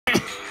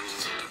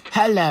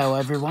Hello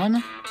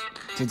everyone!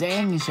 Today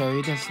I'm going to show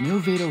you this new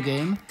video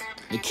game,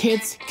 the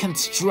Kids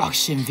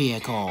Construction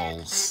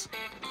Vehicles.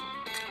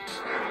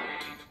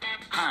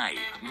 Hi,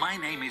 my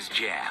name is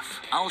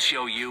Jeff. I'll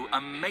show you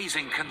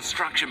amazing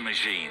construction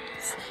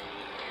machines.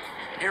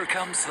 Here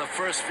comes the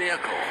first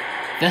vehicle.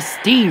 The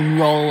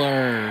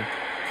Steamroller!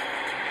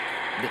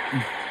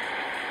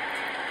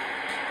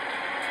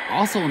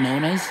 Also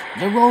known as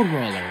the Road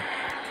Roller.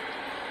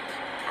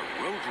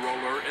 A road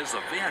roller is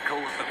a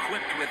vehicle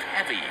equipped with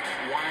heavy,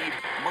 wide,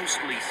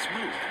 mostly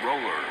smooth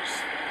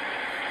rollers.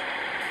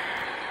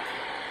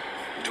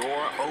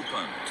 Door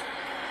opened.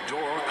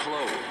 Door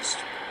closed.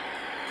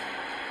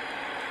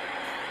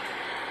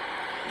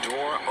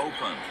 Door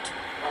opened.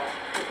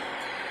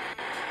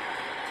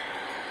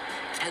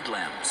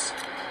 Headlamps.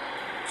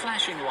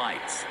 Flashing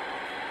lights.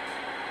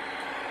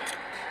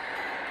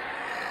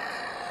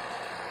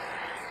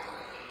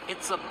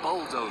 It's a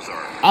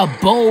bulldozer. A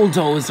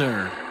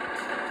bulldozer!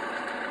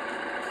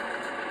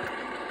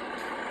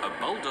 A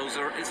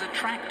bulldozer is a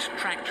tracked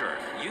tractor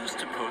used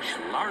to push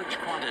large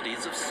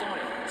quantities of soil,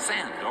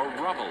 sand, or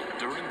rubble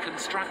during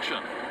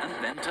construction, and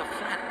then to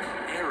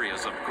flatten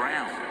areas of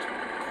ground.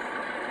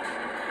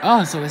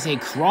 Oh, so it's a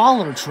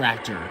crawler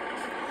tractor.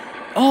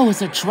 Oh,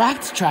 it's a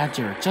tracked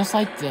tractor, just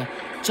like the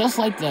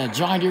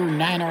John Deere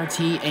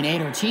 9RT and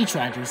 8RT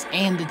tractors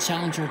and the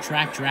Challenger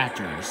track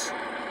tractors.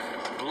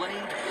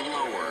 Blade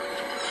lowered.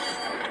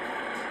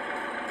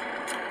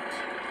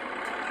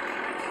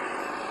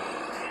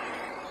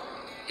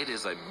 It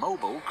is a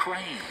mobile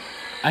crane.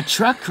 A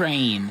truck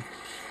crane.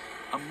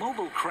 A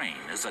mobile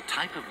crane is a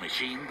type of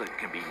machine that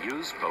can be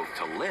used both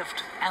to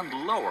lift and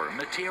lower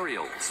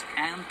materials,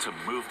 and to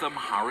move them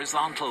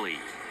horizontally.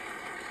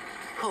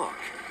 Hook.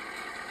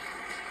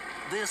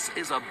 This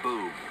is a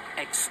boom.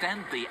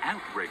 Extend the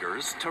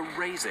outriggers to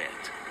raise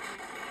it.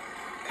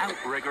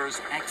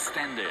 Outriggers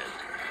extended.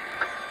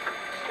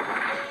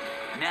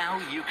 Now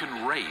you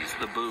can raise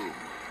the boom.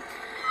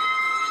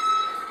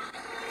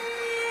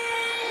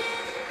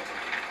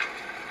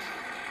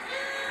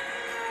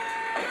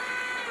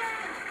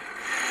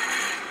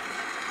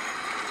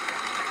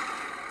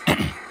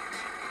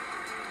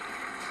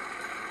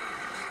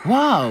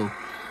 Wow.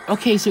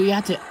 Okay, so you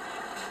have to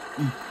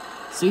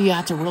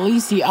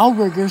release the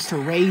outriggers to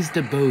raise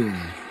the boom.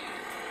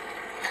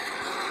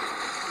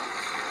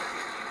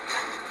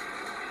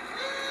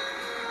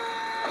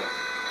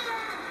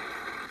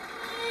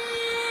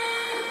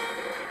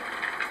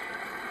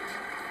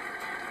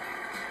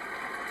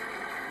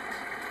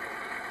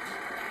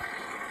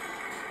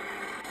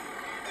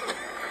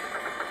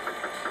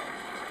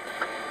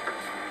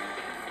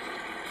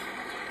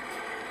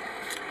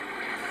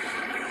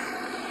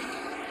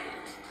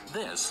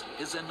 This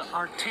is an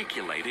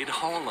articulated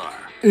hauler.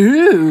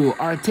 Ooh,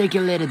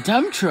 articulated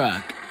dump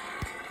truck.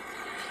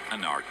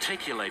 An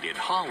articulated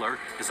hauler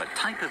is a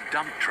type of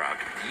dump truck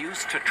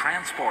used to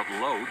transport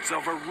loads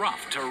over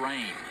rough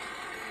terrain.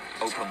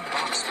 Open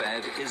box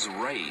bed is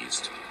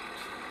raised.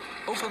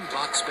 Open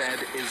box bed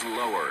is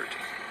lowered.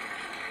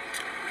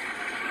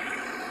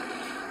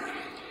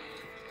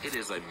 It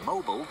is a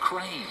mobile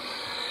crane.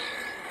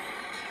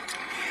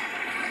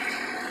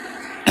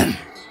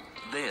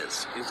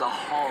 This is a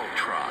haul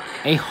truck.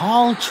 A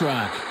haul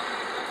truck.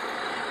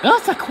 Oh,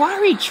 it's a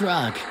quarry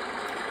truck.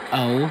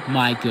 Oh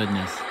my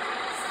goodness.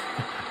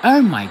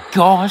 Oh my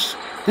gosh.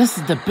 This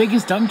is the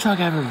biggest dump truck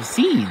I've ever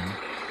seen.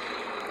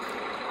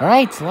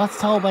 Alright, so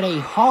let's tell what a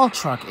haul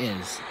truck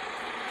is.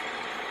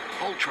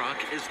 Haul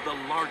truck is the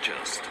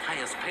largest,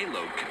 highest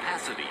payload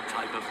capacity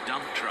type of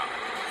dump truck.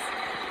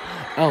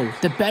 Oh,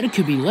 the bed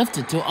could be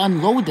lifted to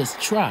unload this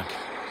truck.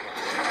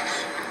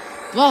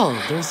 Oh,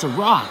 there's the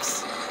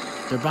rocks.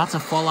 They're about to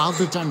fall out of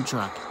the dump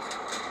truck.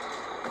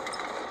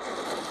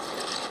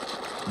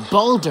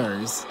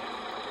 Boulders.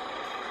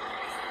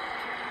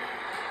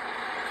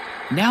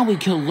 Now we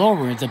can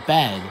lower the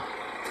bed.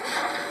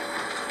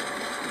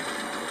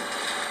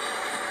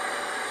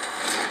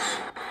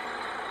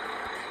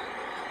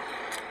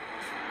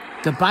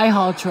 Goodbye,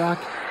 haul truck.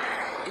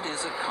 It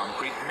is a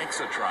concrete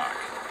mixer truck.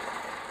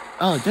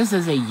 Oh, this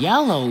is a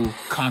yellow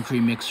concrete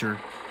mixer.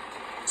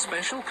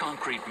 Special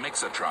concrete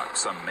mixer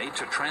trucks are made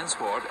to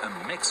transport and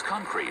mix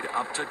concrete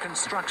up to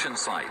construction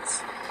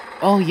sites.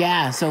 Oh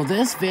yeah, so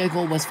this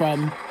vehicle was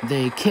from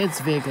the kids'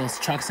 vehicles,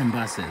 trucks, and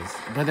buses,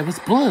 but it was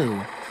blue.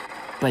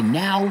 But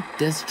now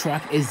this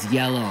truck is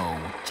yellow,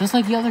 just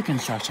like the other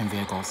construction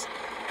vehicles.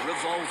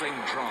 Revolving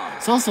drum.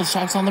 It also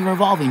straps on the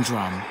revolving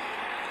drum.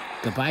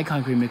 Goodbye,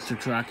 concrete mixer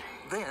truck.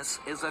 This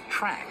is a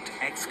tracked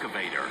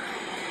excavator.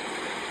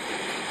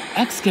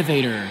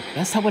 Excavator.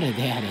 That's what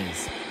that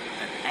is.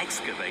 An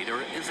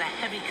excavator is a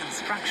heavy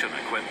construction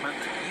equipment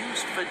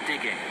used for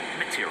digging,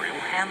 material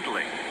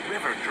handling,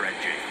 river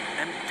dredging,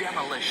 and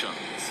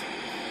demolitions.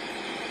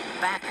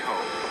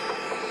 Backhoe.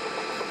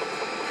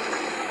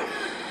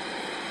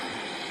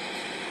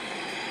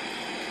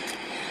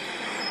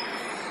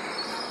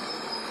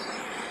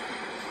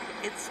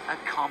 It's a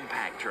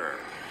compactor.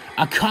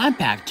 A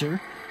compactor?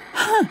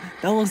 Huh,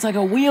 that looks like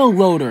a wheel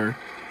loader.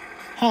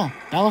 Huh,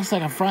 that looks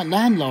like a front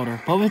land loader,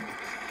 but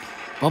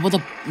but with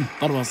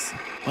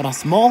a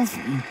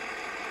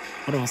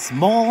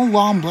small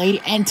long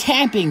blade and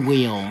tamping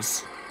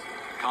wheels.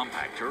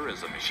 Compactor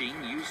is a machine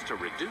used to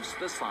reduce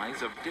the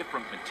size of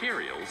different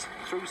materials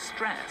through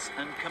stress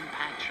and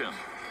compaction.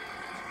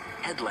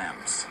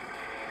 Headlamps.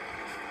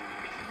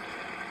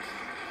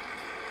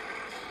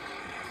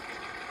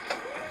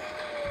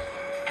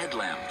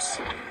 Headlamps.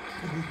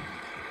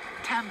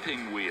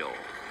 Tamping wheel.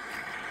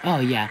 Oh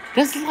yeah,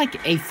 this is like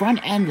a front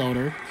end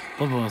loader,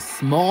 but with a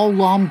small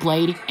long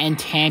blade and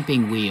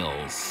tamping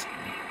wheels.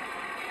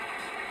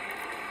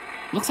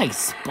 Looks like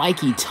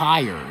spiky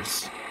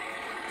tires.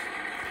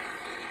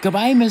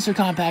 Goodbye, Mr.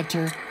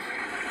 Compactor.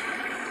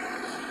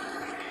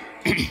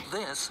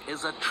 This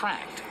is a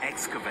tracked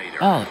excavator.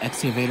 Oh,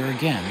 excavator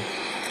again.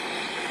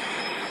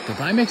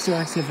 Goodbye, Mr.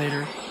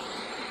 Excavator.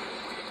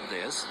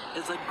 This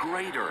is a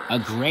grader. A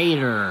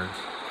grader.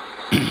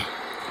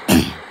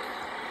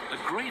 A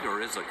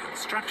grader is a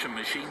construction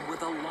machine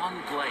with a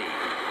long blade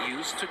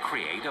used to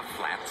create a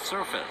flat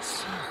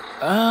surface.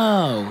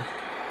 Oh.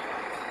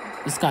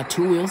 It's got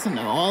two wheels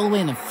all the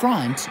way in the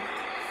front.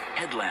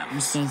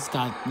 Headlamps. And it's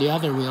got the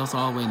other wheels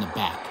all the way in the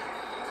back.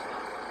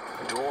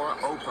 Door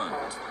open.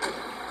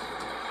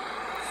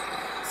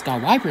 It's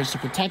got wipers to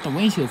protect the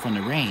windshield from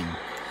the rain.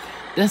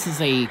 This is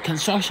a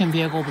construction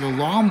vehicle with a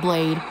long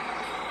blade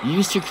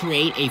used to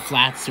create a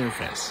flat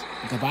surface.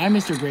 Goodbye,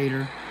 Mr.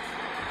 Grader.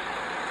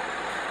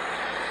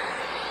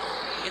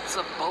 It's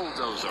a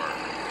bulldozer.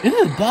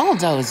 Ooh,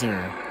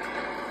 bulldozer.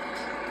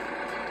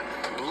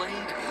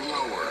 Blade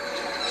lowered.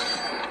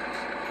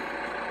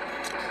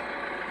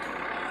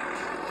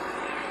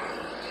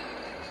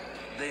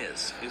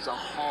 This is a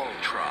haul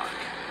truck.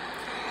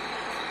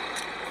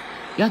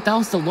 Yeah, that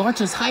was the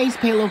largest, highest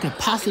payload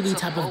capacity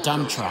type of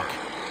dump truck.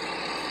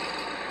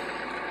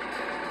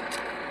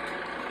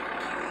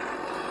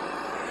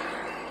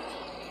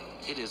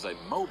 It is a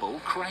mobile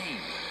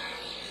crane.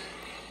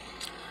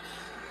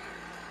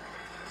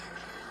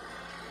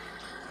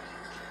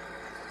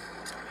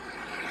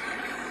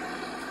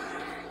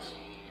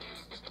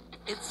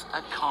 It's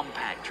a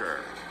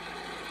compactor.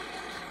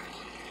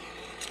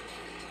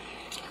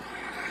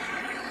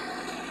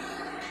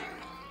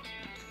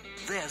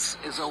 This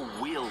is a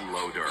wheel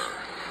loader.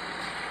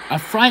 A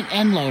front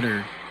end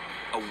loader.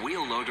 A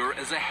wheel loader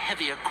is a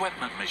heavy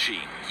equipment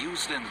machine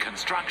used in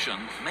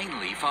construction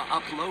mainly for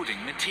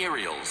uploading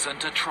materials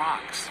into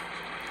trucks.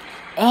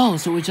 Oh,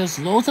 so it just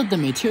loads up the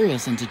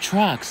materials into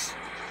trucks.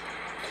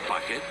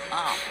 Bucket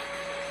up.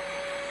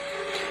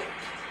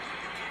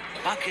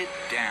 Bucket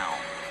down.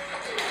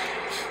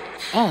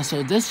 Oh,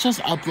 so this just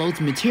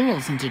uploads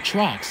materials into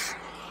trucks.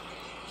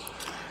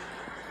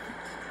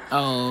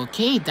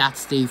 Okay,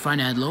 that's the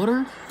front end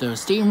loader, the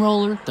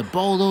steamroller, the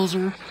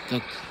bulldozer,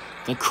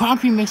 the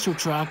concrete mixer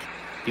truck,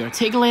 the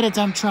articulated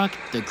dump truck,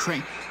 the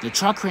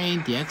truck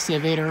crane, the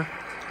excavator,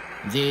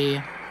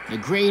 the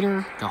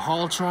grader, the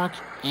haul truck,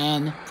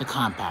 and the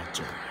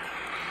compactor.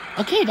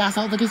 Okay, that's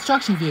all the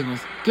construction vehicles.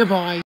 Goodbye.